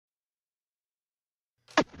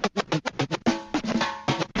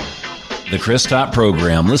The Chris Top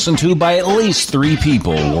program, listened to by at least 3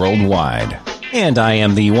 people worldwide. And I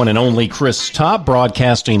am the one and only Chris Top,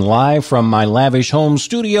 broadcasting live from my lavish home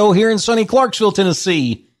studio here in sunny Clarksville,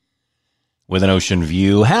 Tennessee, with an ocean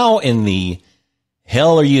view. How in the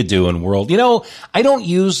hell are you doing, world? You know, I don't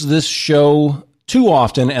use this show too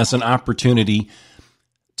often as an opportunity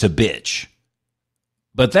to bitch,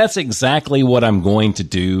 but that's exactly what I'm going to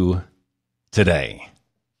do today.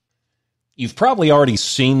 You've probably already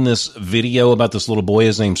seen this video about this little boy.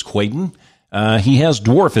 His name's Quaden. He has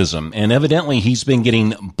dwarfism, and evidently he's been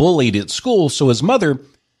getting bullied at school, so his mother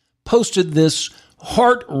posted this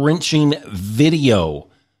heart-wrenching video.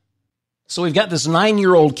 So we've got this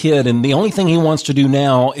 9-year-old kid, and the only thing he wants to do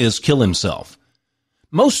now is kill himself.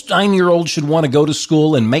 Most 9-year-olds should want to go to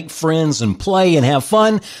school and make friends and play and have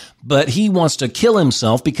fun, but he wants to kill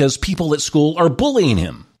himself because people at school are bullying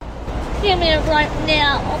him. Give me it right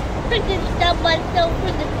now. I'll freaking stab myself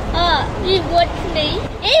with the car. You watch me.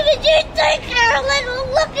 Even you too, Carolyn,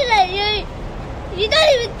 I'm looking at you. You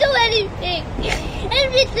don't even do anything.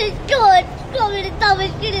 And Mrs. George got me the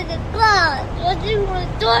dumbest shit in the class. I just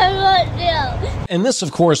want to die right now. And this,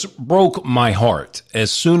 of course, broke my heart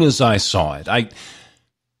as soon as I saw it. I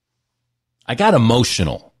got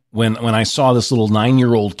emotional when I saw this little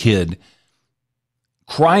 9-year-old kid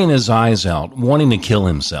crying his eyes out, wanting to kill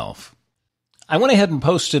himself. I went ahead and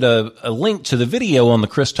posted a link to the video on the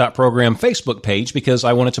Chris Top program Facebook page because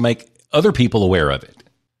I wanted to make other people aware of it.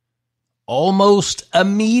 Almost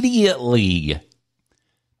immediately,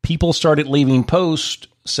 people started leaving posts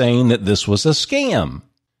saying that this was a scam.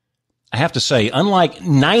 I have to say, unlike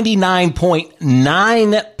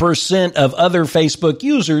 99.9% of other Facebook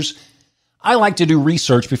users, I like to do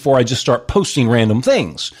research before I just start posting random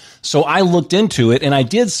things. So I looked into it, and I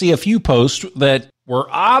did see a few posts that were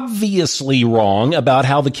obviously wrong about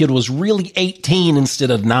how the kid was really 18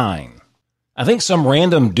 instead of 9. I think some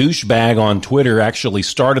random douchebag on Twitter actually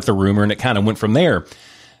started the rumor, and it kind of went from there.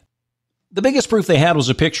 The biggest proof they had was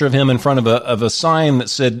a picture of him in front of a sign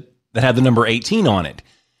that had the number 18 on it.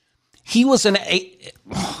 He was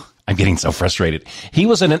I'm getting so frustrated. He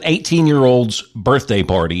was at an 18-year-old's birthday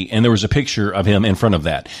party, and there was a picture of him in front of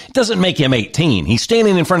that. It doesn't make him 18. He's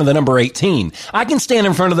standing in front of the number 18. I can stand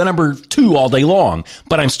in front of the number 2 all day long,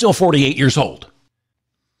 but I'm still 48 years old.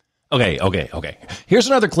 Okay. Here's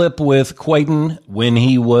another clip with Quaden when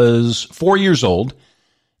he was 4 years old.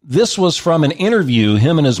 This was from an interview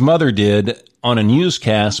him and his mother did on a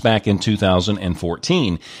newscast back in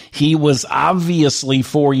 2014. He was obviously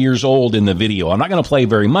 4 years old in the video. I'm not going to play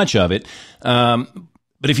very much of it, but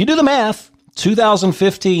if you do the math,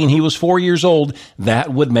 2015, he was 4 years old.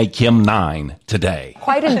 That would make him 9 today.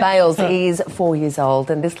 Quaden Bayles is 4 years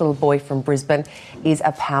old, and this little boy from Brisbane is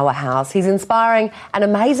a powerhouse. He's inspiring an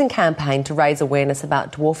amazing campaign to raise awareness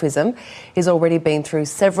about dwarfism. He's already been through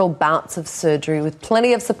several bouts of surgery with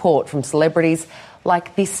plenty of support from celebrities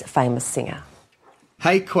like this famous singer.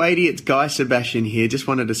 Hey Quady, it's Guy Sebastian here. Just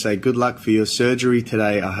wanted to say good luck for your surgery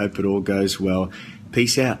today. I hope it all goes well.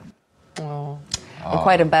 Peace out. And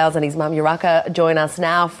Quaden Bayles and his mum Uraka join us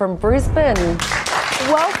now from Brisbane.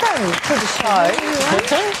 Welcome to the show.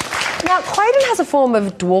 Now, Quaden has a form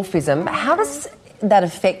of dwarfism. How does that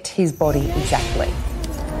affect his body exactly?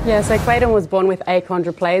 Yeah, so Quaden was born with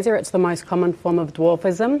achondroplasia. It's the most common form of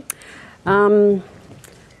dwarfism.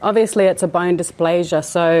 Obviously, it's a bone dysplasia,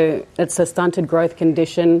 so it's a stunted growth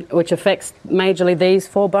condition which affects majorly these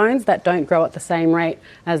 4 bones that don't grow at the same rate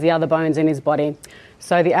as the other bones in his body.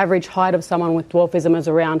 So the average height of someone with dwarfism is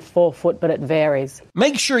around 4 foot, but it varies.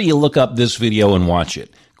 Make sure you look up this video and watch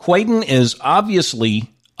it. Quaden is obviously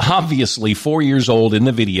 4 years old in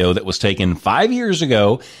the video that was taken 5 years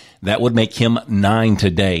ago. That would make him 9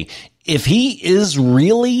 today. If he is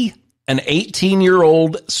really an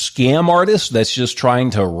 18-year-old scam artist that's just trying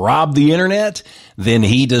to rob the internet, then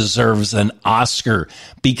he deserves an Oscar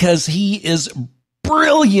because he is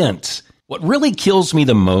brilliant. What really kills me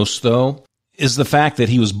the most, though, is the fact that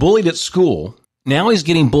he was bullied at school. Now he's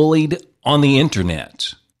getting bullied on the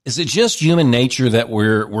internet. Is it just human nature that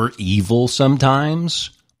we're evil sometimes?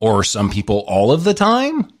 Or some people all of the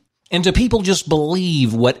time? And do people just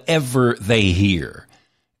believe whatever they hear?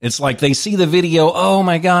 It's like they see the video, oh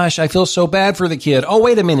my gosh, I feel so bad for the kid. Oh,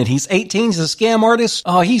 wait a minute, he's 18, he's a scam artist?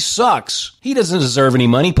 Oh, he sucks. He doesn't deserve any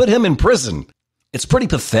money. Put him in prison. It's pretty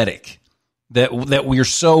pathetic that we're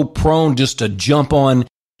so prone just to jump on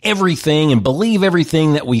everything and believe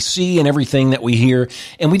everything that we see and everything that we hear,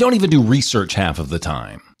 and we don't even do research half of the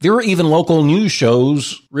time. There are even local news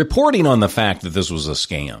shows reporting on the fact that this was a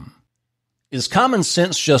scam. Is common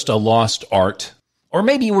sense just a lost art? Or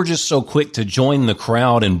maybe we're just so quick to join the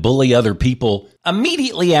crowd and bully other people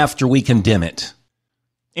immediately after we condemn it.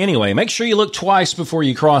 Anyway, make sure you look twice before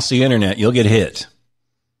you cross the internet. You'll get hit.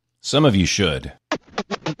 Some of you should.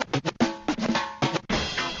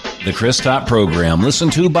 The Chris Top program,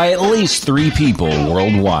 listened to by at least 3 people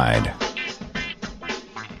worldwide.